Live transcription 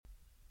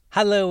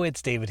Hello,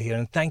 it's David here,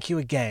 and thank you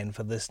again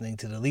for listening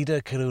to the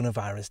Leader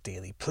Coronavirus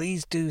Daily.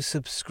 Please do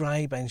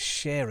subscribe and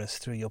share us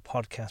through your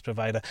podcast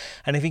provider,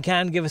 and if you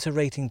can, give us a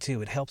rating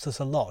too. It helps us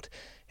a lot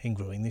in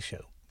growing the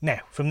show. Now,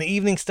 from the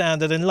Evening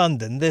Standard in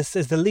London, this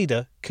is the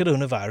Leader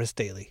Coronavirus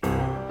Daily.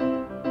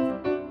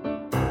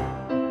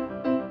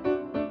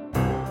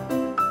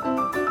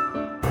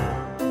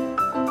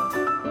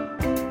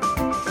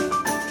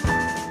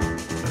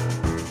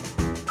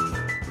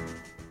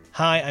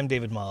 Hi, I'm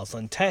David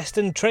Marsland. Test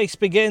and trace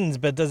begins,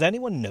 but does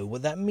anyone know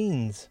what that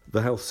means?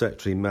 The Health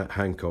Secretary, Matt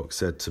Hancock,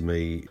 said to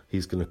me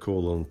he's going to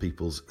call on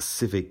people's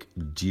civic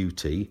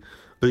duty,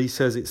 but he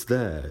says it's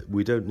there.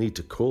 We don't need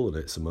to call on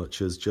it so much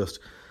as just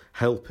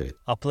help it.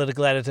 Our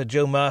political editor,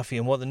 Joe Murphy,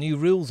 on what the new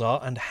rules are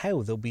and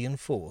how they'll be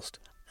enforced.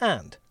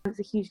 And it's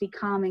a hugely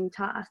calming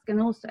task, and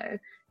also,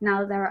 now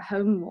that they're at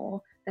home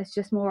more, there's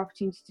just more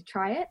opportunity to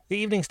try it. The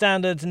Evening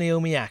Standard's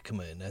Naomi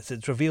Ackerman, as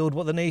it's revealed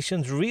what the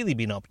nation's really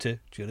been up to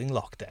during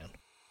lockdown.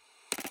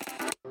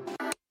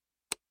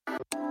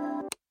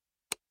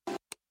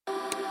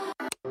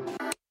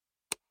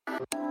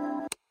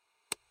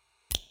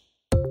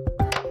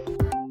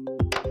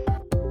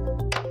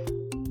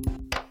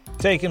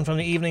 Taken from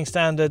the Evening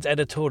Standard's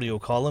editorial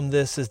column,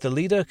 this is the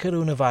Leader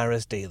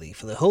Coronavirus Daily.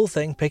 For the whole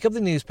thing, pick up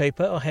the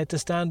newspaper or head to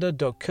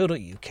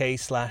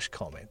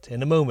standard.co.uk/comment.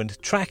 In a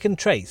moment, Track and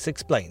Trace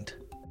explained.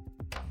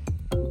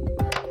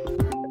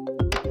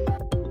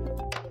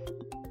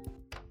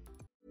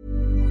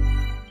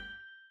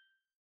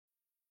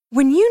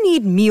 When you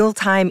need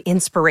mealtime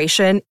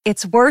inspiration,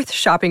 it's worth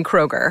shopping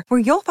Kroger, where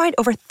you'll find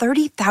over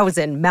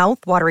 30,000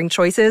 mouth-watering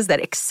choices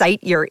that excite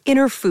your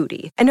inner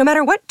foodie. And no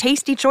matter what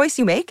tasty choice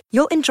you make,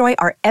 you'll enjoy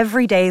our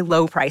everyday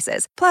low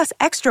prices, plus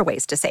extra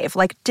ways to save,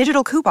 like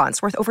digital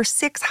coupons worth over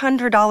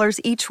 $600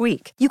 each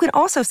week. You can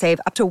also save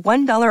up to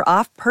 $1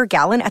 off per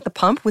gallon at the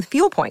pump with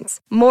fuel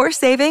points. More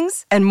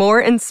savings and more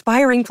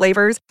inspiring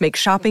flavors make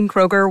shopping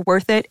Kroger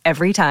worth it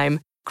every time.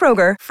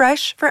 Kroger,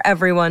 fresh for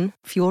everyone.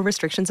 Fuel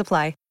restrictions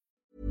apply.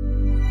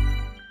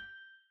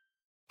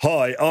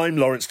 Hi, I'm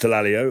Lawrence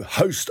Dallaglio,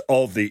 host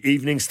of the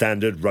Evening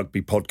Standard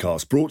Rugby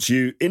Podcast, brought to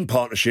you in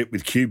partnership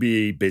with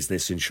QBE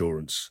Business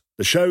Insurance.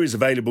 The show is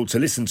available to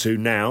listen to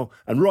now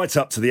and right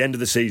up to the end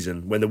of the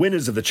season, when the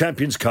winners of the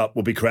Champions Cup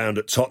will be crowned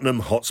at Tottenham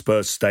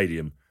Hotspur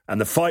Stadium,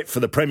 and the fight for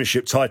the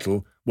Premiership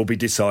title will be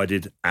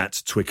decided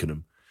at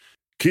Twickenham.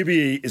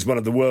 QBE is one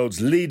of the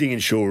world's leading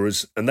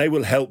insurers, and they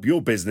will help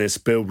your business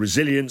build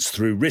resilience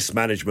through risk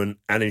management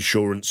and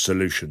insurance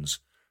solutions.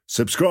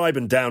 Subscribe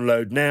and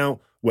download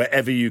now,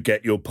 wherever you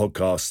get your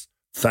podcasts.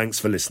 Thanks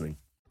for listening.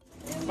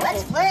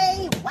 Let's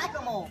play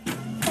whack-a-mole.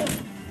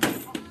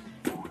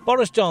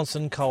 Boris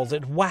Johnson calls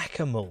it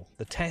whack-a-mole,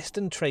 the test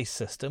and trace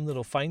system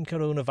that'll find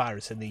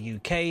coronavirus in the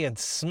UK and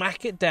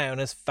smack it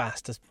down as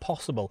fast as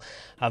possible.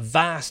 A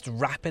vast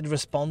rapid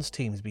response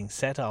team is being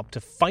set up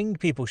to find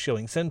people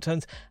showing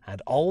symptoms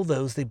and all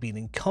those they've been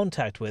in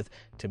contact with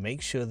to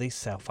make sure they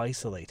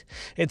self-isolate.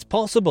 It's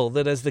possible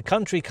that as the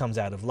country comes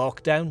out of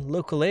lockdown,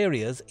 local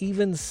areas,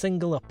 even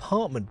single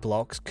apartment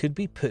blocks, could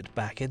be put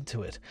back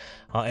into it.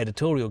 Our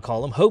editorial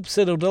column hopes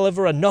it'll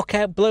deliver a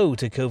knockout blow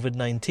to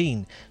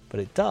COVID-19, but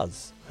it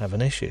does have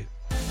an issue.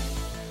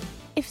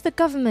 If the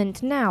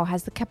government now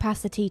has the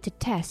capacity to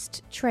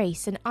test,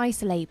 trace and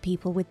isolate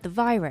people with the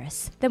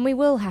virus, then we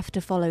will have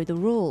to follow the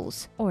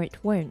rules, or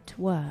it won't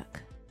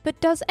work. But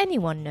does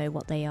anyone know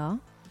what they are?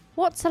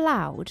 What's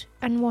allowed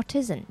and what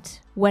isn't?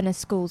 When are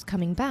schools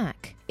coming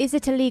back? Is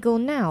it illegal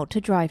now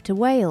to drive to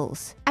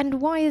Wales? And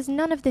why is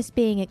none of this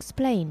being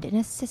explained in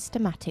a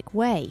systematic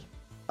way?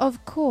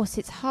 Of course,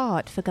 it's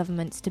hard for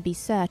governments to be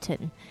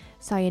certain.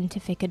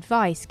 Scientific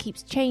advice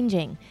keeps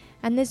changing,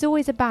 and there's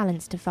always a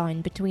balance to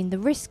find between the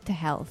risk to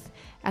health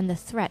and the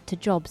threat to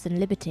jobs and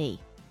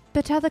liberty.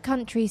 But other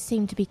countries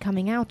seem to be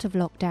coming out of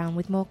lockdown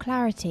with more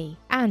clarity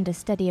and a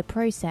steadier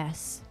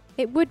process.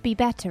 It would be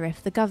better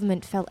if the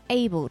government felt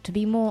able to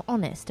be more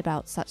honest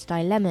about such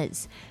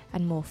dilemmas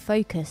and more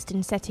focused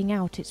in setting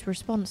out its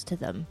response to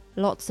them.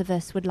 Lots of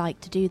us would like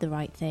to do the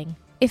right thing.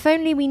 If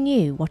only we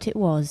knew what it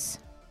was.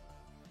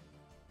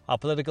 Our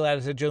political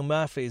editor Joe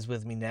Murphy is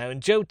with me now.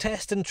 And Joe,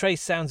 test and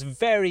trace sounds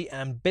very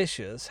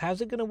ambitious.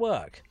 How's it going to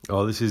work?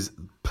 Oh, this is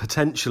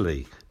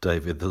potentially,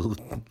 David, the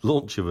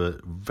launch of a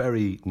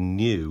very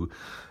new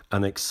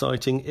and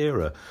exciting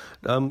era.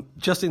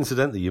 Just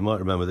incidentally, you might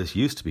remember this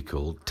used to be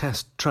called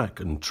Test, Track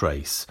and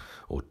Trace,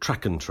 or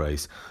Track and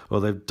Trace.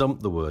 Well, they've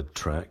dumped the word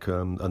track,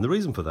 and the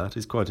reason for that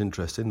is quite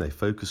interesting. They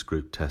focus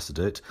group tested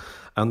it,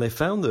 and they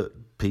found that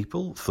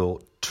people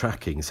thought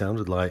tracking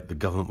sounded like the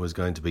government was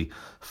going to be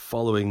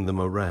following them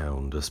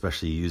around,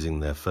 especially using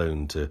their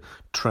phone to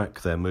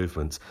track their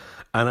movements.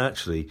 And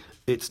actually,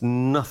 it's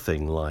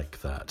nothing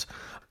like that.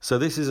 So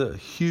this is a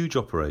huge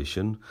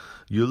operation.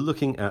 You're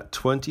looking at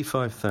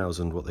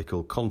 25,000 what they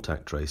call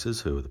contact tracers,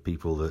 who are the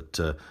people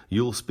that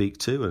you'll speak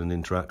to and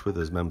interact with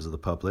as members of the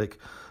public.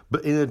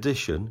 But in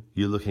addition,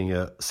 you're looking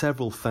at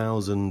several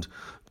thousand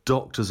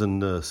doctors and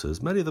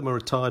nurses. Many of them are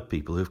retired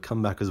people who've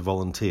come back as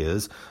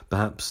volunteers,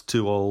 perhaps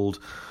too old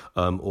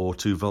or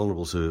too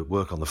vulnerable to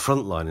work on the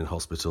front line in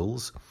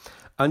hospitals.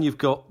 And you've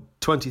got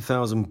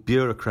 20,000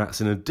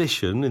 bureaucrats in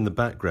addition in the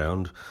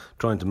background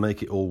trying to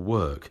make it all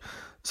work.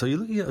 So you're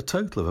looking at a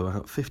total of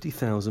about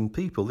 50,000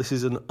 people. This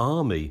is an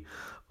army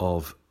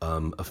of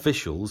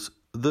officials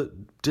that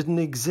didn't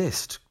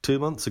exist 2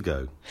 months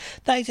ago.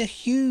 That is a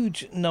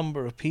huge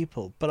number of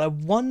people, but I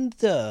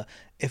wonder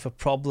if a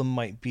problem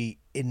might be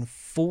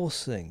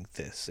enforcing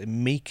this,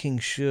 in making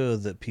sure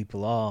that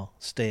people are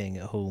staying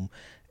at home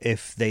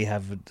if they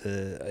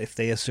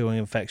are showing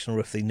infection, or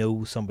if they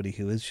know somebody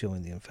who is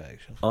showing the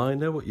infection. I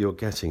know what you're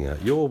getting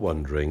at. You're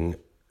wondering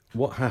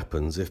what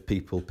happens if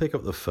people pick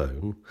up the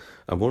phone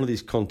and one of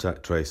these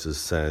contact tracers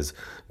says,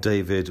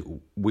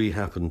 David, we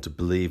happen to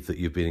believe that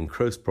you've been in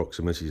close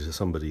proximity to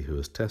somebody who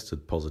has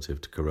tested positive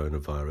to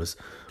coronavirus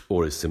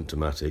or is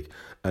symptomatic,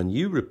 and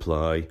you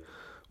reply,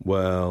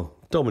 well,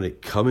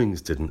 Dominic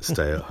Cummings didn't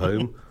stay at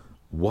home.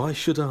 Why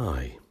should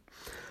I?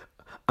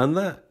 And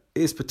that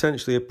is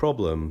potentially a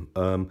problem.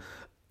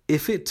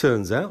 If it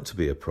turns out to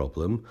be a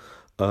problem,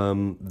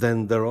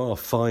 then there are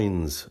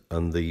fines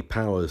and the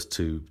powers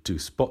to do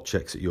spot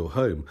checks at your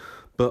home.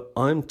 But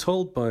I'm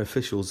told by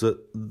officials that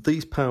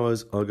these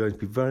powers are going to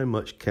be very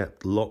much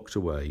kept locked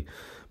away,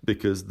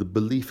 because the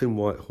belief in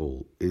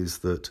Whitehall is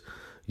that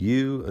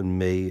you and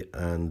me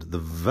and the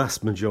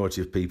vast majority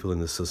of people in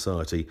the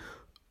society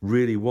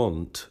really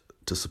want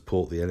to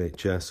support the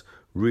NHS,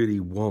 really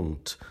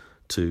want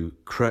to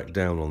crack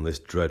down on this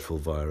dreadful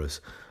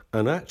virus.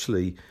 And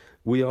actually,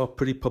 we are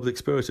pretty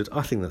public-spirited.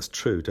 I think that's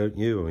true, don't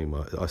you? I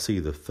mean, I see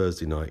the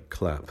Thursday night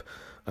clap,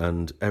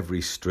 and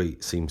every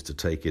street seems to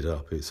take it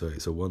up. It's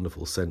a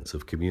wonderful sense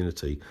of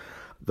community.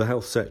 The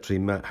Health Secretary,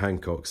 Matt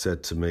Hancock,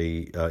 said to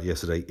me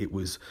yesterday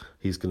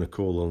he's going to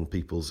call on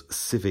people's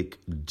civic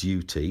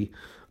duty,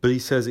 but he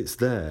says it's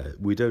there.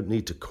 We don't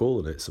need to call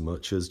on it so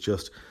much as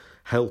just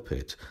help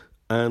it.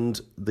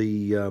 And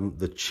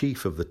the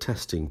chief of the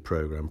testing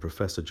programme,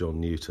 Professor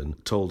John Newton,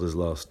 told us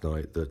last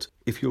night that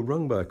if you're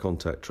rung by a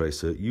contact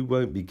tracer, you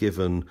won't be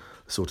given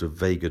sort of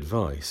vague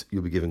advice.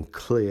 You'll be given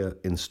clear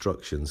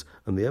instructions.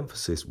 And the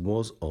emphasis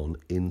was on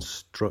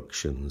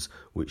instructions,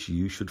 which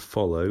you should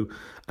follow.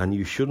 And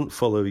you shouldn't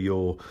follow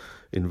your,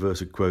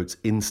 inverted quotes,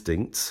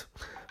 instincts.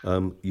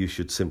 You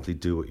should simply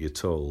do what you're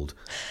told.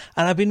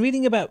 And I've been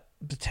reading about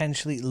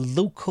potentially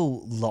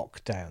local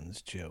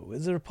lockdowns, Joe.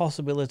 Is there a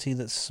possibility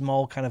that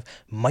small kind of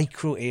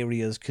micro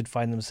areas could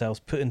find themselves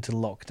put into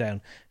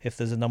lockdown if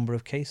there's a number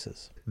of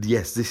cases?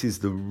 Yes, this is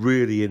the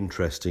really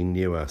interesting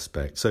new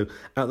aspect. So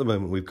at the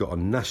moment we've got a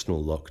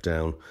national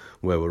lockdown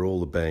where we're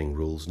all obeying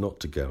rules not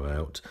to go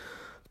out.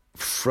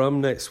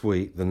 From next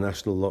week, the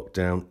national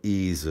lockdown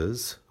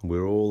eases.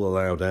 We're all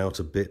allowed out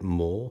a bit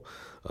more.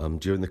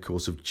 During the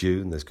course of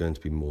June, there's going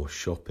to be more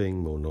shopping,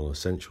 more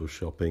non-essential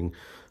shopping,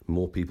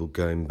 more people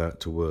going back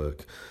to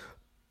work.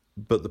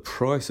 But the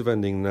price of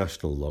ending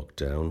national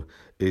lockdown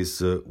is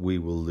that we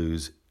will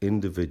lose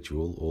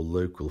individual or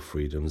local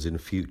freedoms in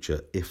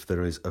future if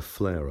there is a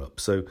flare-up.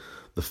 So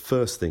the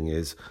first thing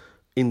is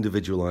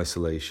individual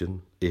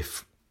isolation.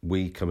 If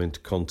we come into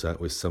contact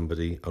with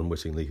somebody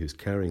unwittingly who's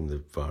carrying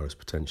the virus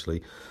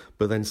potentially.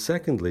 But then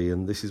secondly,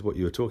 and this is what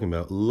you were talking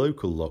about,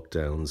 local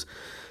lockdowns.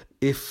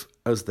 If,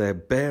 as they're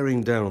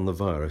bearing down on the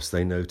virus,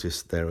 they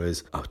notice there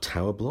is a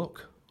tower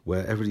block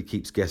where everybody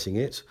keeps getting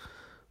it,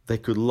 they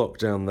could lock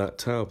down that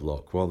tower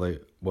block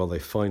while they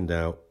find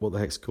out what the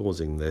heck's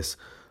causing this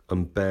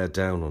and bear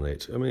down on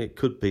it. I mean, it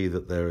could be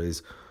that there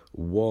is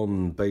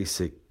one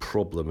basic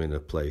problem in a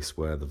place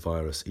where the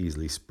virus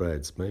easily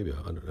spreads. Maybe,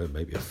 I don't know,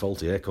 maybe a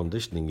faulty air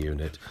conditioning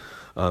unit,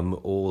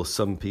 or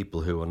some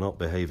people who are not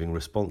behaving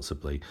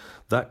responsibly.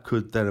 That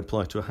could then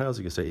apply to a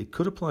housing estate. It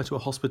could apply to a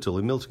hospital.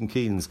 In Milton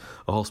Keynes,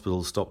 a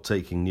hospital stopped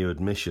taking new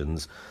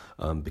admissions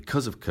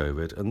because of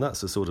COVID, and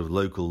that's a sort of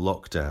local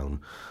lockdown.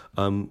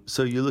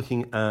 So you're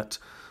looking at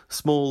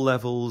small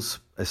levels,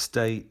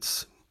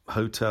 estates,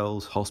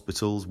 hotels,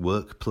 hospitals,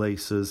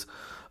 workplaces,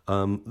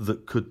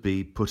 that could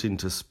be put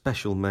into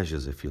special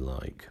measures, if you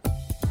like.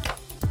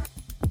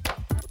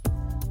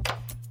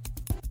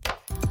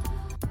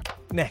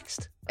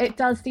 Next. It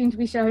does seem to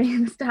be showing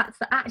in the stats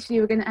that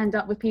actually we're going to end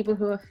up with people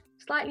who are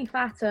slightly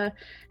fatter,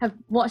 have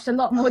watched a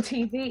lot more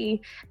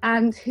TV,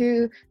 and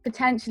who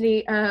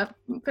potentially are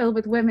filled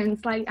with women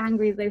slightly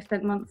angry that they've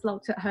spent months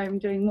locked at home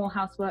doing more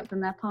housework than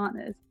their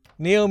partners.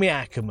 Naomi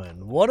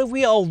Ackerman, what have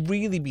we all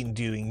really been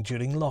doing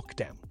during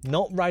lockdown?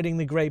 Not writing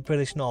the great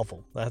British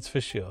novel, that's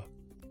for sure.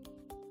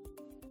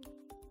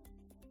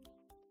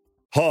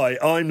 Hi,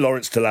 I'm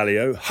Lawrence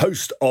Dallaglio,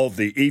 host of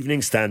the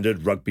Evening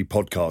Standard Rugby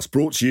Podcast,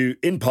 brought to you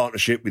in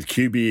partnership with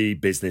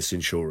QBE Business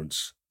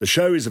Insurance. The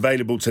show is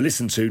available to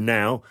listen to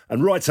now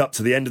and right up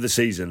to the end of the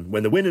season,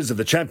 when the winners of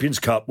the Champions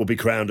Cup will be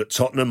crowned at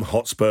Tottenham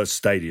Hotspur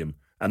Stadium,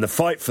 and the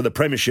fight for the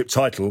Premiership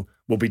title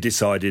will be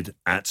decided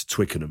at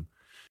Twickenham.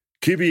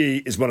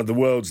 QBE is one of the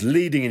world's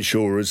leading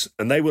insurers,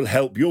 and they will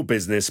help your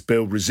business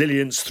build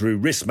resilience through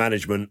risk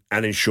management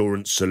and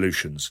insurance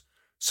solutions.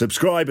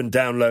 Subscribe and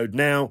download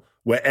now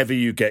wherever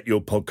you get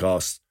your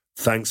podcasts.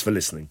 Thanks for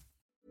listening.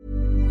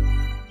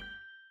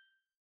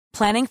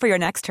 Planning for your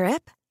next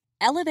trip?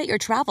 Elevate your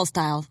travel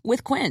style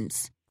with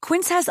Quince.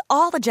 Quince has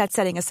all the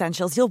jet-setting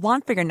essentials you'll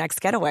want for your next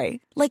getaway,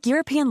 like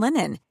European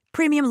linen,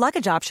 premium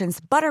luggage options,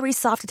 buttery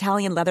soft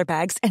Italian leather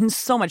bags, and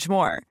so much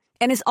more.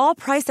 And is all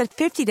priced at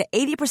 50 to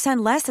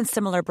 80% less than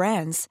similar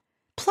brands.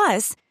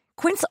 Plus,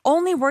 Quince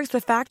only works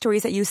with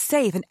factories that use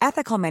safe and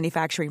ethical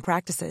manufacturing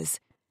practices.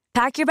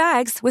 Pack your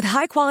bags with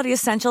high-quality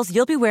essentials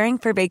you'll be wearing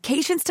for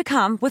vacations to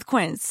come with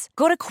Quince.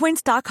 Go to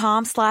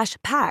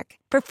quince.com/pack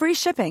for free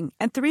shipping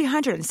and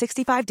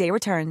 365-day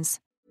returns.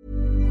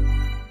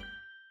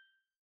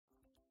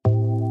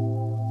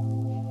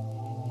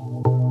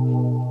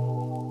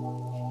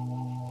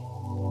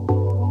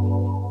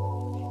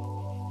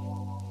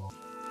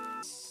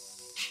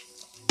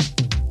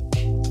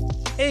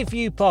 If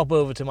you pop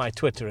over to my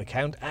Twitter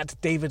account at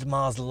David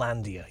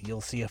Marslandia,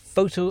 you'll see a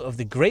photo of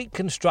the great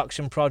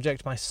construction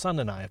project my son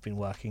and I have been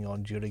working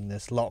on during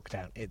this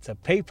lockdown. It's a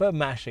paper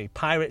mache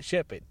pirate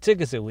ship. It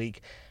took us a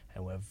week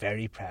and we're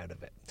very proud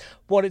of it.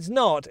 What it's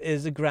not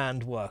is a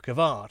grand work of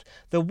art.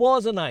 There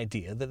was an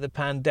idea that the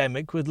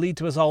pandemic would lead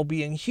to us all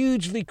being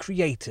hugely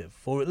creative,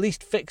 or at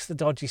least fix the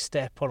dodgy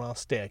step on our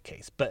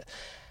staircase, but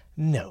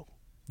no.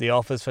 The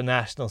Office for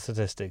National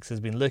Statistics has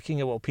been looking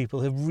at what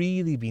people have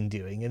really been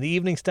doing, and the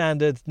Evening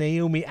Standard's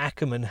Naomi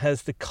Ackerman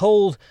has the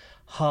cold,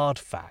 hard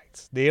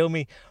facts.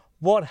 Naomi,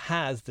 what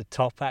has the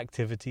top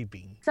activity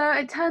been? So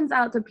it turns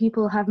out that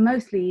people have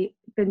mostly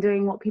been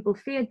doing what people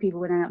feared people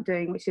would end up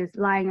doing, which is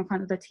lying in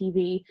front of the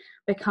TV,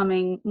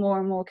 becoming more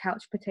and more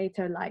couch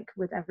potato-like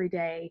with every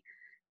day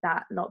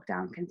that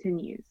lockdown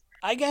continues.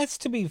 I guess,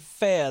 to be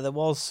fair, there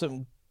was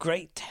some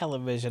great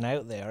television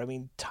out there. I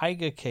mean,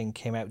 Tiger King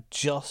came out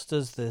just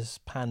as this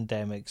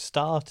pandemic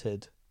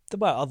started. There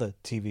were other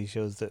TV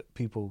shows that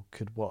people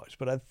could watch,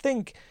 but I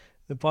think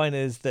the point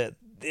is that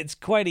it's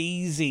quite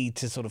easy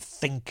to sort of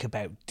think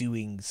about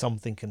doing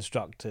something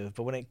constructive,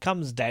 but when it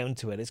comes down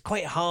to it, it's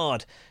quite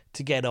hard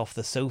to get off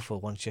the sofa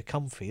once you're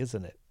comfy,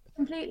 isn't it?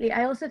 Completely.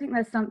 I also think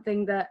there's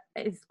something that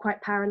is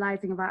quite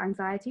paralyzing about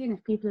anxiety, and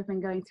if people have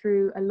been going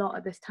through a lot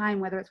at this time,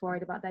 whether it's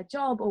worried about their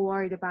job or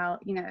worried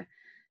about,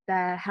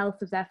 their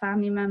health of their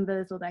family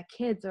members or their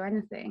kids or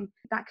anything,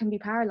 that can be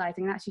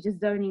paralyzing, and actually just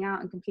zoning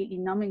out and completely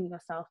numbing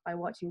yourself by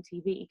watching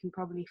TV can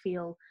probably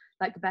feel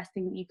like the best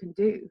thing that you can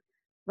do,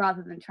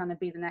 rather than trying to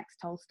be the next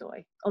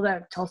Tolstoy.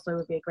 Although Tolstoy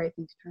would be a great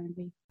thing to try and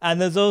be.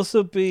 And there's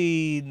also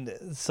been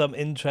some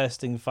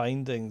interesting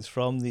findings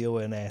from the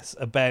ONS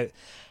about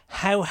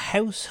how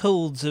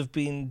households have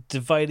been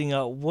dividing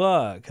up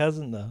work,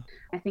 hasn't there?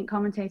 I think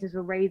commentators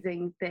were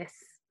raising this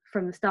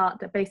from the start,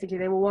 that basically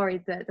they were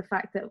worried that the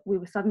fact that we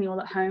were suddenly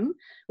all at home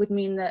would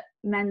mean that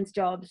men's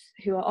jobs,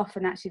 who are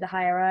often actually the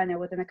higher earner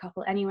within a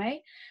couple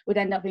anyway, would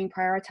end up being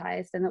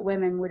prioritized, and that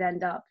women would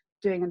end up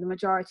doing the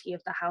majority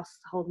of the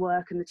household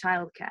work and the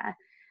childcare.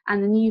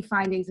 And the new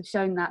findings have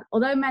shown that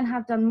although men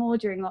have done more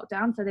during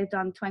lockdown, so they've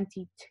done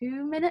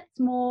 22 minutes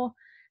more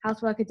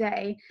housework a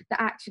day,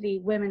 that actually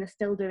women are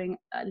still doing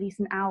at least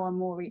an hour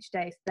more each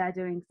day. So they're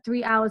doing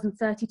 3 hours and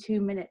 32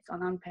 minutes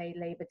on unpaid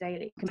labour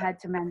daily, compared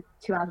to men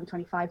 2 hours and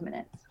 25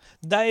 minutes.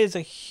 That is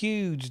a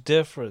huge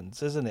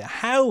difference, isn't it?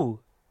 How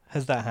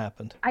has that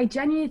happened? I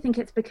genuinely think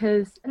it's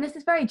because, and this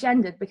is very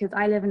gendered, because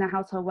I live in a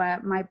household where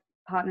my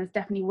partner is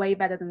definitely way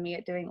better than me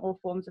at doing all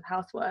forms of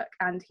housework,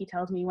 and he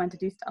tells me when to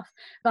do stuff.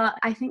 But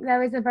I think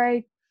there is a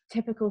very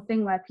typical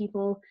thing where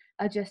people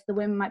are just, the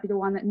women might be the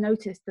one that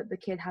noticed that the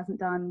kid hasn't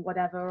done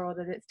whatever, or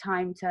that it's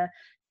time to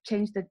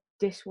change the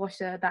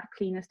dishwasher, that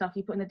cleaner stuff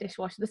you put in the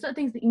dishwasher, the sort of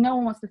things that no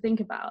one wants to think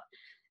about.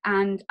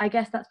 And I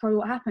guess that's probably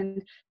what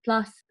happened.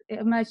 Plus, it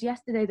emerged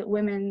yesterday that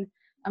women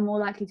are more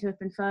likely to have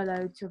been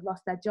furloughed, to have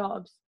lost their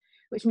jobs,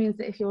 which means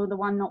that if you're the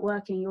one not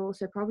working, you're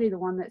also probably the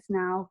one that's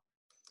now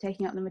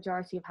taking up the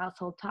majority of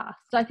household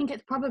tasks. So I think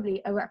it's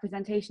probably a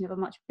representation of a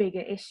much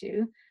bigger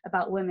issue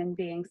about women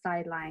being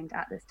sidelined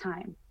at this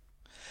time.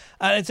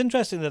 And it's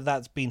interesting that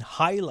that's been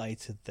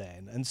highlighted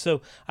then. And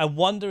so I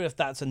wonder if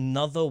that's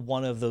another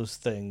one of those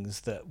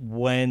things that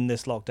when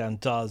this lockdown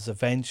does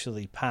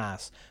eventually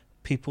pass,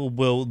 people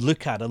will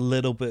look at a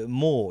little bit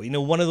more.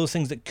 One of those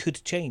things that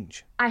could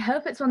change. I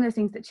hope it's one of those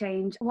things that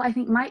change. What I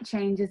think might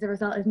change as a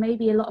result is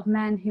maybe a lot of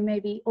men who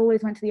maybe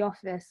always went to the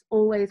office,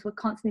 always were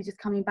constantly just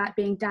coming back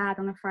being dad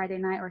on a Friday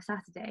night or a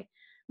Saturday,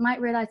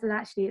 might realise that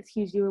actually it's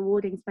hugely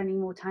rewarding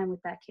spending more time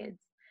with their kids,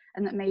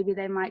 and that maybe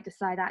they might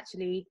decide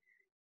actually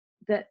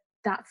that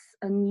that's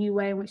a new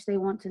way in which they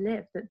want to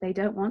live, that they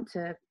don't want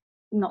to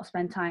not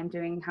spend time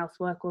doing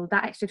housework, or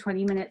that extra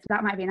 20 minutes,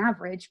 that might be an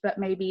average, but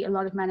maybe a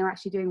lot of men are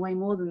actually doing way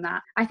more than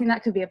that. I think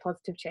that could be a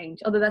positive change,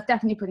 although that's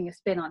definitely putting a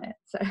spin on it.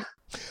 So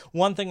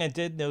one thing I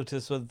did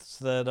notice was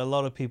that a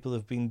lot of people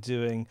have been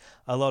doing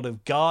a lot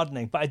of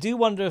gardening, but I do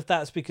wonder if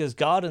that's because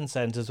garden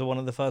centres were one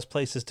of the first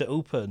places to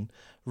open,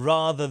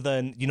 rather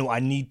than, I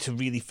need to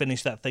really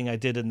finish that thing I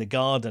did in the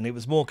garden. It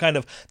was more kind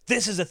of,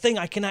 this is a thing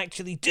I can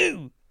actually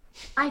do.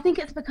 I think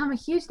it's become a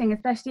huge thing,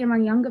 especially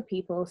among younger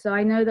people. So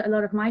I know that a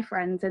lot of my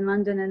friends in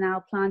London are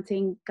now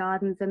planting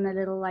gardens in the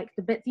little, like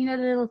the bits, the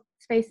little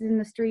spaces in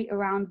the street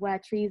around where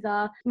trees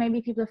are.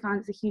 Maybe people have found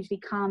it's a hugely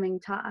calming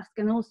task.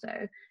 And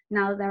also,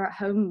 now that they're at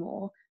home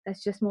more,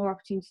 there's just more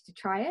opportunity to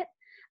try it.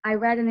 I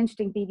read an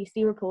interesting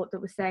BBC report that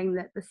was saying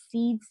that the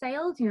seed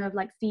sales, of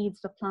like seeds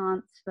for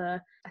plants,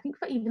 for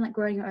even like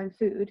growing your own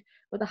food,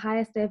 were the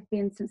highest they've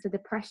been since the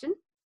Depression.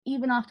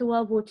 Even after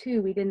World War II,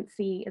 we didn't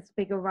see as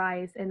big a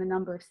rise in the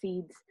number of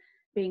seeds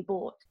being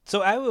bought.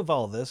 So out of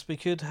all this, we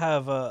could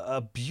have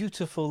a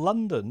beautiful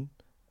London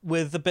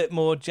with a bit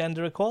more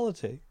gender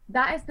equality.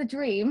 That is the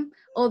dream,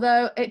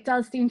 although it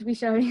does seem to be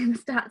showing in the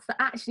stats that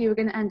actually we're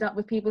going to end up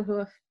with people who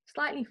are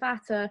slightly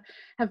fatter,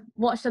 have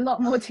watched a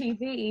lot more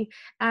TV,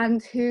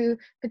 and who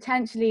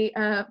potentially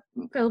are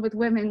filled with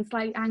women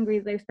slightly angry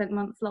as they've spent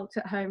months locked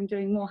at home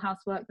doing more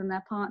housework than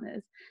their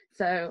partners.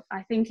 So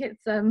I think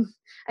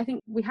I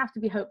think we have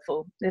to be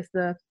hopeful is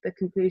the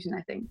conclusion,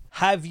 I think.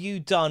 Have you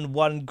done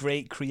one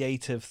great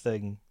creative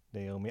thing,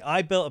 Naomi?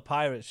 I built a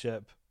pirate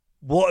ship.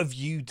 What have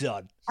you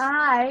done?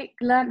 I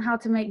learned how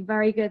to make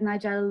very good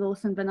Nigella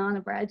Lawson banana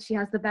bread. She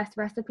has the best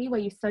recipe where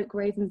you soak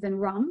raisins in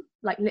rum,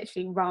 like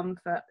literally rum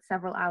for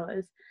several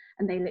hours,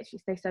 and they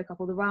soak up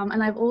all the rum.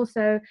 And I've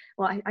also,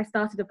 I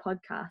started a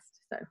podcast,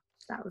 so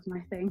that was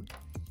my thing.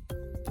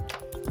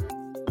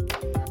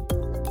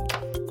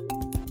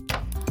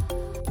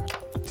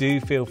 Do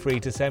feel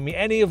free to send me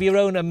any of your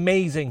own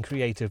amazing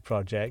creative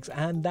projects,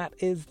 and that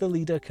is the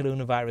Leader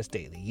Coronavirus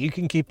Daily. You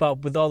can keep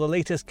up with all the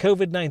latest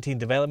COVID-19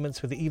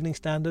 developments with the Evening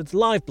Standard's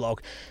live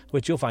blog,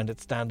 which you'll find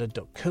at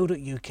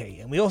standard.co.uk.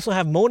 And we also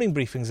have morning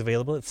briefings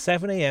available at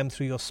 7 a.m.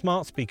 through your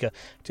smart speaker.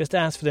 Just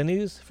ask for the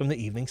news from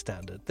the Evening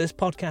Standard. This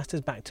podcast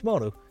is back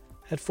tomorrow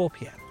at 4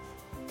 p.m.